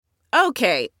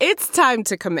Okay, it's time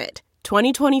to commit.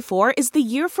 2024 is the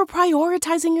year for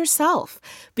prioritizing yourself.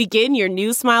 Begin your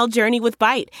new smile journey with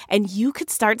Byte, and you could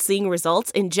start seeing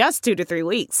results in just 2 to 3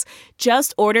 weeks.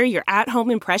 Just order your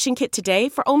at-home impression kit today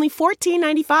for only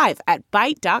 $14.95 at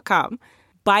Byte.com.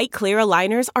 Byte Clear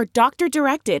aligners are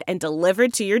doctor-directed and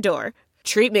delivered to your door.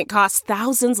 Treatment costs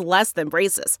thousands less than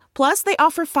braces. Plus, they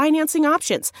offer financing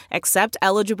options, accept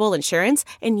eligible insurance,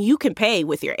 and you can pay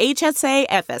with your HSA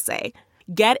FSA.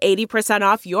 Get 80%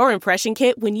 off your impression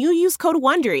kit when you use code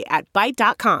WONDERY at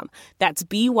Byte.com. That's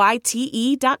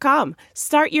BYTE.com.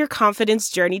 Start your confidence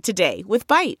journey today with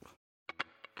Byte.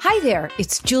 Hi there,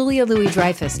 it's Julia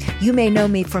Louis-Dreyfus. You may know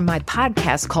me from my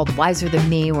podcast called Wiser Than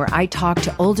Me, where I talk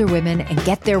to older women and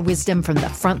get their wisdom from the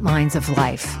front lines of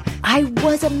life. I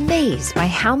was amazed by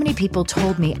how many people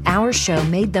told me our show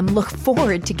made them look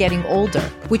forward to getting older,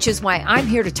 which is why I'm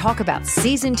here to talk about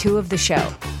season 2 of the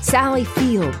show. Sally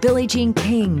Field, Billie Jean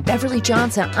King, Beverly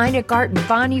Johnson, Ina Garten,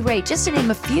 Bonnie Raitt, just to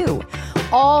name a few.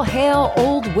 All hail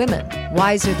old women.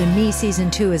 Wiser Than Me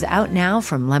season 2 is out now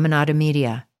from Lemonada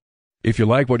Media. If you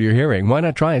like what you're hearing, why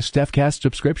not try a StephCast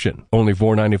subscription? Only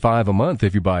 $4.95 a month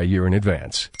if you buy a year in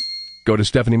advance. Go to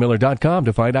StephanieMiller.com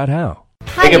to find out how.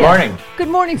 Hi, good morning. Good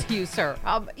morning to you, sir.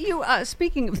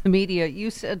 Speaking of the media,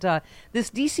 you said this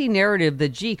D.C. narrative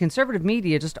that, conservative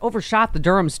media just overshot the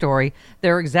Durham story,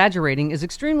 they're exaggerating, is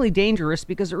extremely dangerous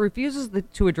because it refuses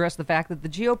to address the fact that the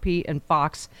GOP and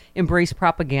Fox embrace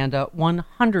propaganda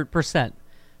 100%.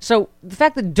 So the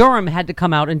fact that Durham had to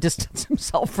come out and distance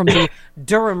himself from the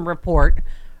Durham report,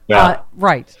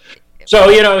 right. So,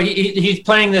 he's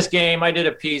playing this game. I did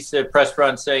a piece at Press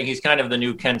Front saying he's kind of the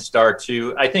new Ken Starr,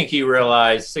 too. I think he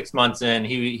realized 6 months in,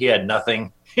 he had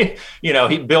nothing.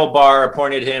 Bill Barr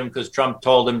appointed him because Trump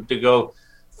told him to go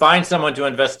find someone to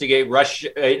investigate Russia,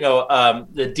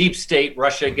 the deep state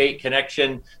Russiagate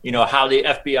connection, how the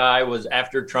FBI was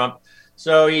after Trump.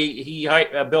 So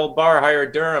Bill Barr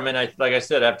hired Durham, and like I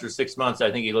said, after 6 months, I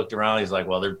think he looked around. He's like,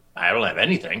 "Well, I don't have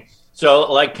anything."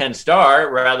 So, like Ken Starr,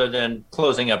 rather than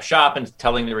closing up shop and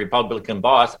telling the Republican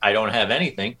boss, "I don't have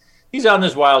anything," he's on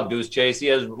this wild goose chase. He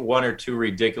has 1 or 2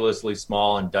 ridiculously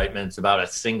small indictments about a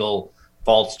single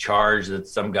false charge that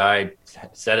some guy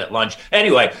said at lunch.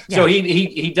 Anyway, So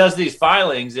he does these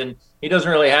filings, and he doesn't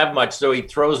really have much. So he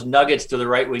throws nuggets to the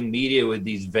right-wing media with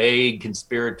these vague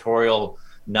conspiratorial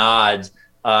nods.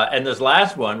 And this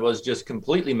last one was just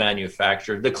completely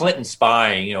manufactured. The Clinton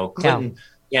spying, Clinton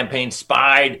campaign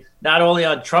spied not only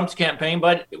on Trump's campaign,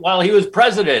 but while he was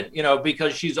president,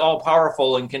 because she's all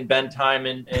powerful and can bend time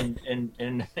and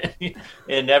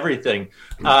everything.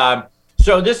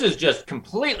 So this is just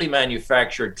completely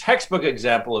manufactured, textbook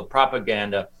example of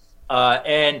propaganda.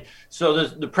 And so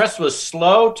the press was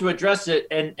slow to address it.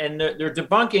 And they're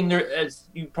debunking, as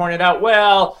you pointed out,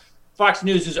 Fox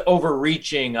News is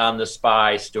overreaching on the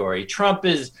spy story. Trump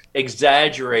is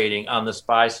exaggerating on the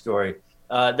spy story.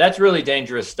 That's really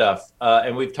dangerous stuff.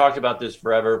 And we've talked about this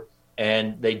forever.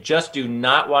 And they just do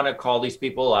not want to call these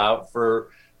people out for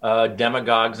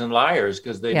demagogues and liars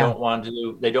because they don't want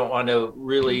to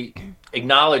really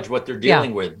acknowledge what they're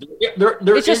dealing with.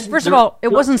 First of all, it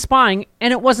wasn't spying,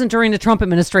 and it wasn't during the Trump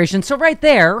administration. So right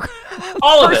there,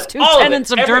 all of first it, two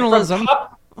tenets of journalism.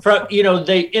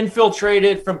 They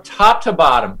infiltrated from top to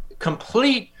bottom,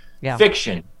 complete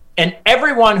fiction. And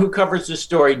everyone who covers this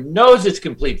story knows it's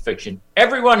complete fiction.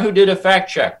 Everyone who did a fact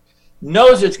check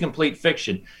knows it's complete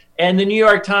fiction. And the New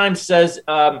York Times says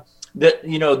that,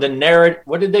 the narrative,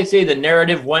 what did they say? The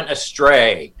narrative went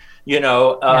astray,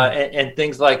 and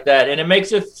things like that. And it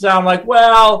makes it sound like,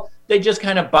 they just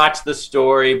kind of botched the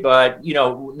story, but,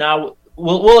 now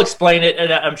we'll explain it,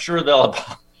 and I'm sure they'll.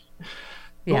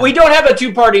 Yeah. We don't have a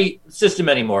 2-party system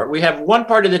anymore. We have one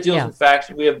party that deals with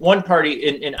facts. We have one party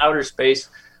in outer space.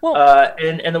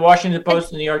 And the Washington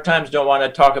Post and the New York Times don't want to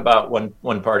talk about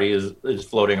one party is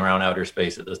floating around outer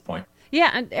space at this point. Yeah,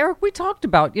 and Eric, we talked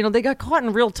about, they got caught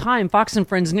in real time, Fox and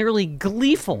Friends, nearly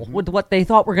gleeful with what they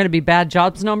thought were going to be bad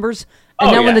jobs numbers.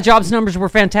 And then when the jobs numbers were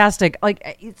fantastic,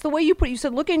 it's the way you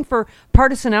said, looking for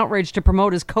partisan outrage to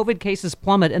promote as COVID cases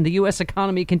plummet and the U.S.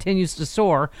 economy continues to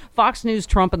soar. Fox News,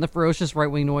 Trump, and the ferocious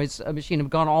right-wing noise machine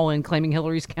have gone all in, claiming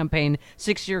Hillary's campaign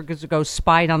 6 years ago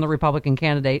spied on the Republican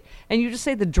candidate. And you just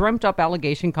say the dreamt-up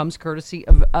allegation comes courtesy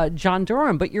of John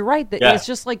Durham. But you're right, that it's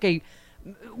just like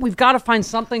we've got to find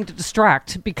something to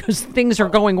distract because things are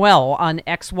going well on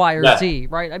X, Y, or Z,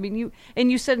 right? I mean,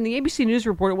 you said in the ABC News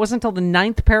report, it wasn't until the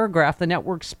 9th paragraph the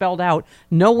network spelled out,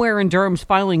 nowhere in Durham's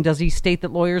filing does he state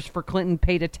that lawyers for Clinton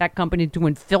paid a tech company to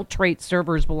infiltrate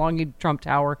servers belonging to Trump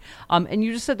Tower. And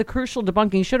you just said the crucial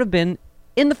debunking should have been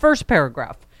in the first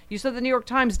paragraph. You said the New York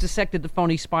Times dissected the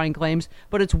phony spying claims,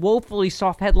 but its woefully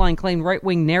soft headline claimed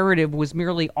right-wing narrative was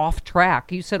merely off track.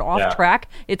 You said off track?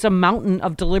 It's a mountain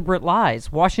of deliberate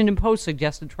lies. Washington Post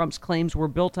suggested Trump's claims were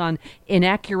built on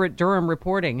inaccurate Durham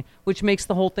reporting, which makes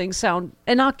the whole thing sound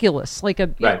innocuous, like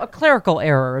a clerical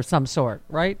error of some sort,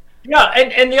 right? Yeah,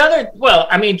 and the other, well,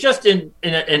 I mean, just in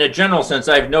a general sense,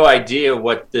 I have no idea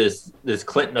what this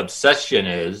Clinton obsession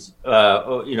is,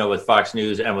 with Fox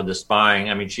News and with the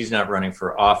spying. I mean, she's not running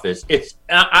for office.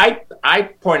 I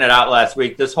pointed out last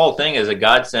week, this whole thing is a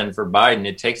godsend for Biden.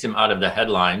 It takes him out of the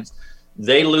headlines.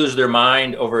 They lose their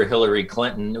mind over Hillary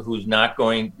Clinton, who's not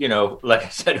going, like I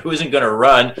said, who isn't going to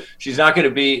run. She's not going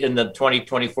to be in the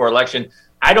 2024 election.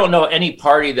 I don't know any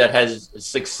party that has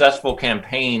successful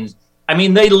campaigns. I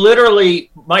mean, they literally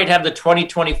might have the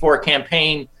 2024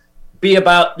 campaign be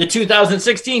about the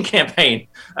 2016 campaign.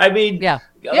 I mean,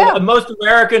 most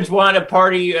Americans want a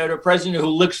party and a president who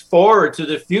looks forward to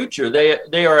the future.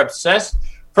 They are obsessed.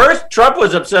 First, Trump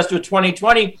was obsessed with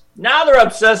 2020. Now they're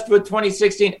obsessed with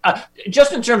 2016.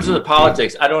 Just in terms of the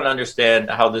politics, I don't understand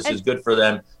how this is good for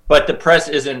them. But the press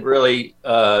isn't really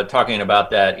talking about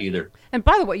that either. And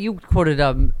by the way, you quoted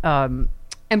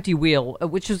Empty Wheel,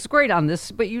 which is great on this,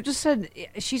 but you just said,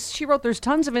 she wrote, there's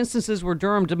tons of instances where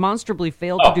Durham demonstrably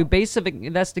failed to do basic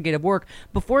investigative work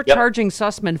before charging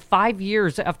Sussman 5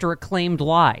 years after a claimed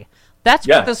lie. That's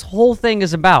what this whole thing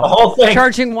is about. The whole thing.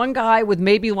 Charging one guy with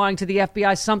maybe lying to the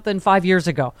FBI something 5 years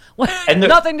ago. And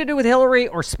nothing to do with Hillary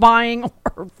or spying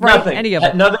or any of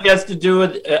it. Nothing has to do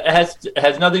with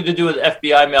has nothing to do with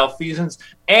FBI malfeasance.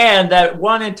 And that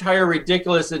one entire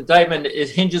ridiculous indictment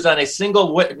hinges on a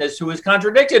single witness who has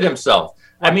contradicted himself.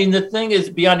 I mean, the thing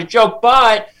is beyond a joke.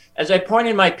 But as I point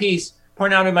out in my piece,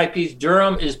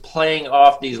 Durham is playing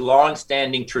off these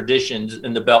long-standing traditions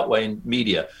in the Beltway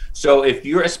media. So if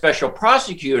you're a special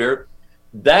prosecutor,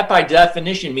 that by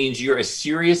definition means you're a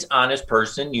serious, honest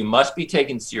person. You must be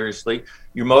taken seriously.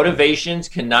 Your motivations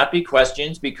cannot be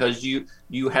questioned because you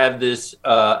have this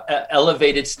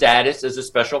elevated status as a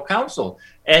special counsel.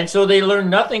 And so they learned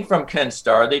nothing from Ken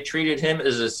Starr. They treated him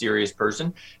as a serious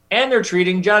person, and they're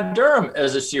treating John Durham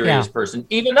as a serious person,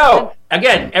 even though,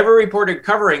 again, every reporter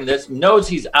covering this knows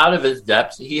he's out of his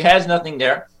depths. He has nothing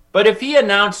there. But if he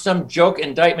announced some joke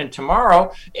indictment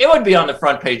tomorrow, it would be on the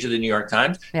front page of the New York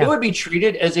Times. It would be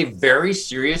treated as a very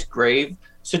serious, grave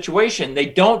situation. They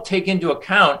don't take into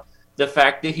account the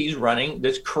fact that he's running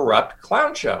this corrupt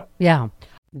clown show. Yeah.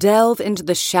 Delve into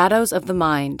the shadows of the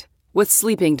mind with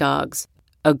Sleeping Dogs,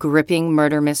 a gripping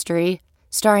murder mystery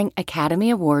starring Academy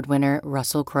Award winner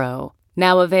Russell Crowe.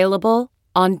 Now available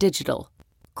on digital.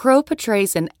 Crowe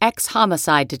portrays an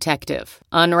ex-homicide detective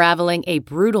unraveling a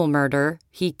brutal murder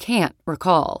he can't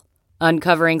recall.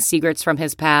 Uncovering secrets from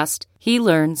his past, he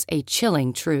learns a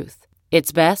chilling truth.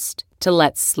 It's best to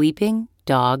let sleeping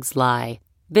dogs lie.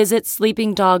 Visit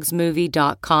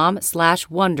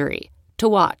sleepingdogsmovie.com/Wondery to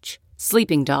watch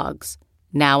Sleeping Dogs,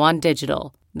 now on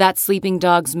digital. That's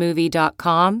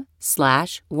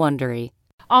sleepingdogsmovie.com/Wondery.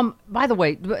 By the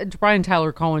way, Brian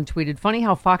Tyler Cohen tweeted, funny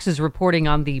how Fox's reporting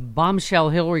on the bombshell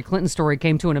Hillary Clinton story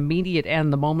came to an immediate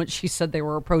end the moment she said they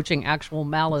were approaching actual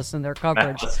malice in their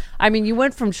coverage. I mean, you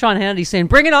went from Sean Hannity saying,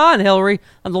 bring it on, Hillary,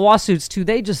 and the lawsuits to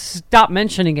they just stopped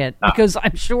mentioning it because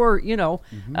I'm sure,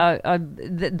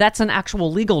 that's an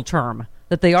actual legal term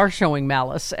that they are showing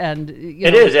malice. And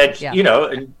it is.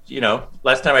 And,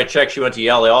 last time I checked, she went to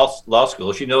Yale Law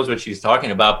School. She knows what she's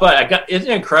talking about. But isn't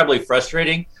it incredibly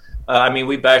frustrating?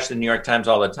 We bash the New York Times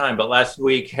all the time, but last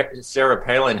week Sarah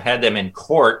Palin had them in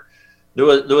court. There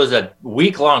was a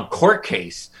week-long court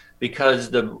case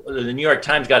because the New York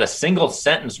Times got a single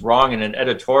sentence wrong in an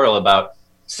editorial about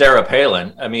Sarah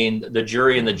Palin. I mean, the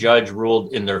jury and the judge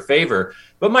ruled in their favor.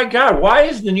 But my God, why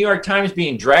is the New York Times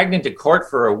being dragged into court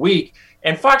for a week?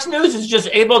 And Fox News is just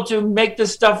able to make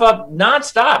this stuff up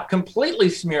nonstop, completely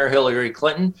smear Hillary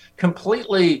Clinton,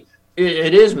 completely.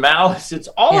 It is malice. It's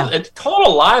it's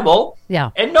total libel.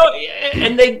 Yeah.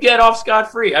 And they get off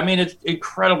scot-free. I mean, it's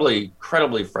incredibly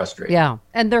frustrating. Yeah.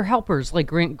 And they're helpers like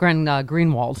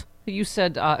Greenwald. You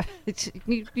said,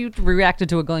 you reacted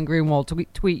to a Glenn Greenwald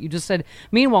tweet. You just said,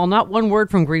 meanwhile, not one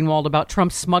word from Greenwald about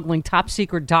Trump smuggling top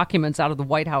secret documents out of the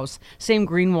White House. Same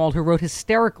Greenwald who wrote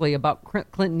hysterically about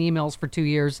Clinton emails for 2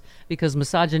 years because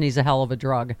misogyny is a hell of a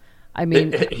drug. I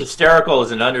mean, hysterical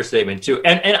is an understatement too.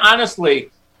 And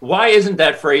honestly, why isn't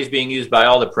that phrase being used by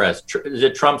all the press?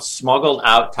 That Trump smuggled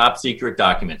out top secret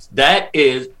documents. That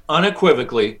is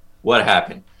unequivocally what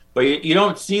happened. But you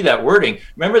don't see that wording.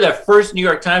 Remember that first New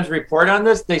York Times report on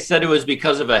this? They said it was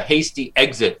because of a hasty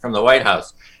exit from the White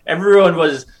House. Everyone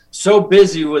was so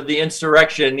busy with the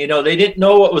insurrection. They didn't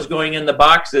know what was going in the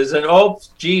boxes. And,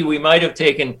 we might have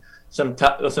taken some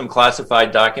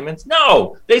classified documents.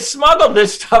 No, they smuggled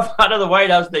this stuff out of the White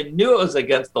House. They knew it was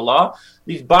against the law.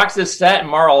 These boxes sat in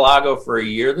Mar-a-Lago for a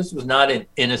year. This was not an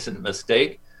innocent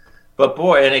mistake. But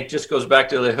boy, and it just goes back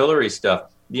to the Hillary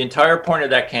stuff. The entire point of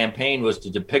that campaign was to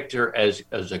depict her as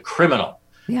a criminal,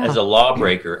 as a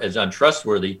lawbreaker, as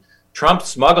untrustworthy. Trump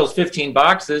smuggles 15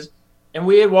 boxes. And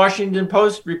we had Washington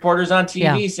Post reporters on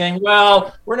TV saying,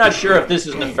 well, we're not sure if this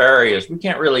is nefarious. We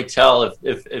can't really tell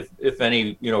if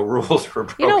any, rules were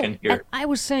broken here. I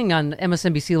was saying on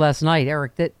MSNBC last night,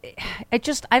 Eric, that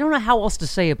I don't know how else to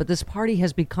say it, but this party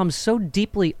has become so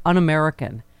deeply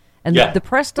un-American. And the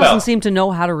press doesn't seem to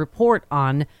know how to report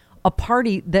on a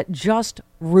party that just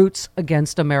roots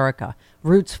against America,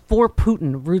 roots for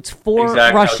Putin, roots for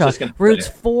Russia, roots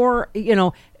for,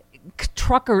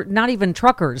 not even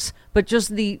truckers, but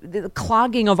just the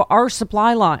clogging of our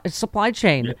supply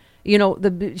chain.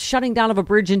 The shutting down of a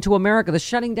bridge into America, the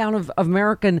shutting down of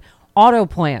American auto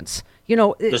plants.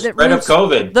 The spread of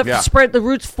COVID, the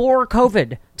roots for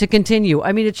COVID to continue.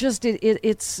 I mean, it's just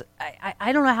it's.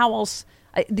 I don't know how else.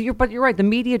 But you're right. The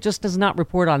media just does not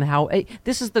report on how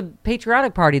this is the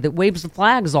patriotic party that waves the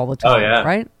flags all the time.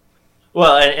 Right.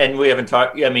 Well, and we haven't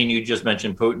talked. I mean, you just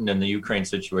mentioned Putin and the Ukraine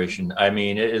situation. I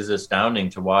mean, it is astounding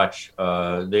to watch.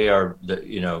 They are,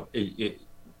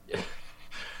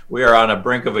 we are on a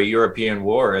brink of a European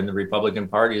war, and the Republican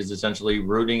Party is essentially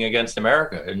rooting against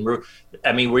America. And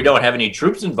I mean, we don't have any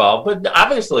troops involved, but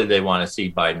obviously they want to see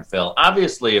Biden fail.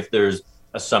 Obviously, if there's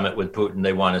a summit with Putin,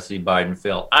 they want to see Biden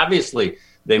fail. Obviously,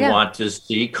 they want to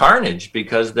see carnage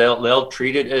because they'll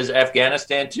treat it as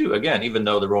Afghanistan too. Again, even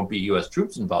though there won't be U.S.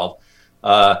 troops involved.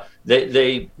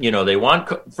 They want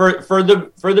for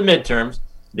the midterms,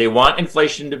 they want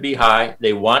inflation to be high.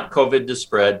 They want COVID to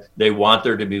spread. They want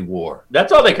there to be war.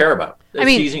 That's all they care about.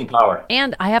 Seizing power.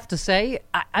 And I have to say,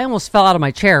 I almost fell out of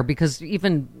my chair because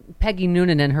even Peggy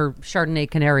Noonan and her Chardonnay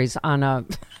Canaries on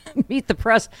Meet the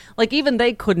Press, even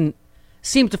they couldn't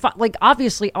seem to find,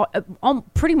 obviously,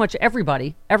 pretty much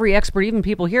everybody, every expert, even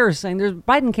people here are saying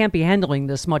Biden can't be handling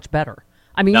this much better.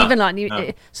 I mean,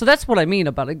 so that's what I mean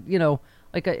about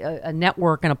a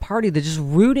network and a party that's just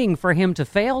rooting for him to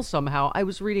fail somehow. I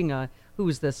was reading who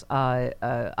was this?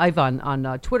 Ivan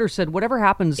on Twitter said, whatever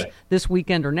happens this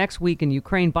weekend or next week in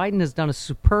Ukraine, Biden has done a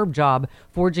superb job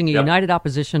forging a united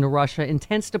opposition to Russia,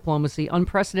 intense diplomacy,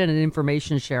 unprecedented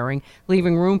information sharing,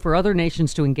 leaving room for other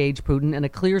nations to engage Putin, and a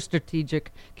clear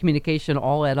strategic communication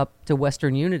all add up to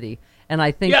Western unity. And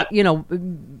I think,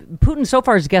 Putin so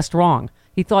far has guessed wrong.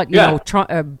 He thought,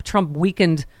 Trump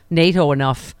weakened NATO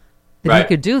enough that he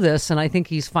could do this, and I think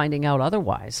he's finding out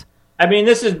otherwise. I mean,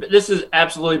 this has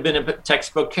absolutely been a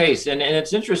textbook case, and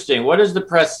it's interesting. What is the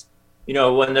press,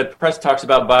 when the press talks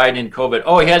about Biden and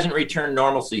COVID, he hasn't returned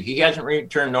normalcy. He hasn't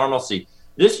returned normalcy.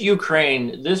 This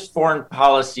Ukraine, this foreign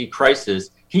policy crisis,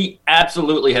 he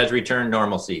absolutely has returned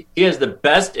normalcy. He has the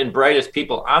best and brightest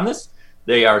people on this.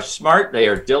 They are smart. They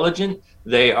are diligent.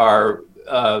 They are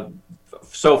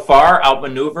so far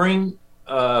outmaneuvering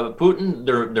Putin.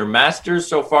 They're masters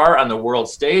so far on the world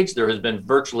stage. There has been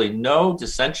virtually no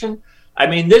dissension. I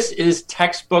mean, this is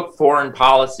textbook foreign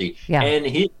policy,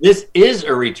 and this is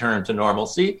a return to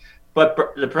normalcy. But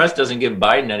the press doesn't give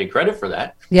Biden any credit for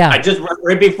that. Yeah, I just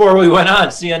right before we went on,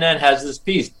 CNN has this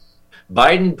piece: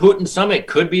 Biden-Putin summit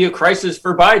could be a crisis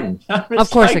for Biden.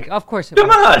 Of course. Come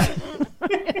on.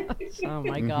 Oh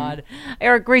my God,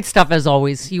 Eric! Great stuff as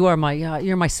always. You are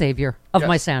my savior of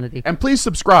my sanity. And please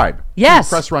subscribe. Yes,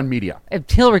 to Press Run Media.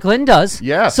 Hillary Clinton does.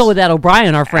 Yes. So that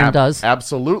O'Brien, our friend, does.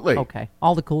 Absolutely. Okay.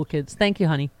 All the cool kids. Thank you,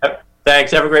 honey.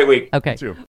 Thanks. Have a great week. Okay. You too.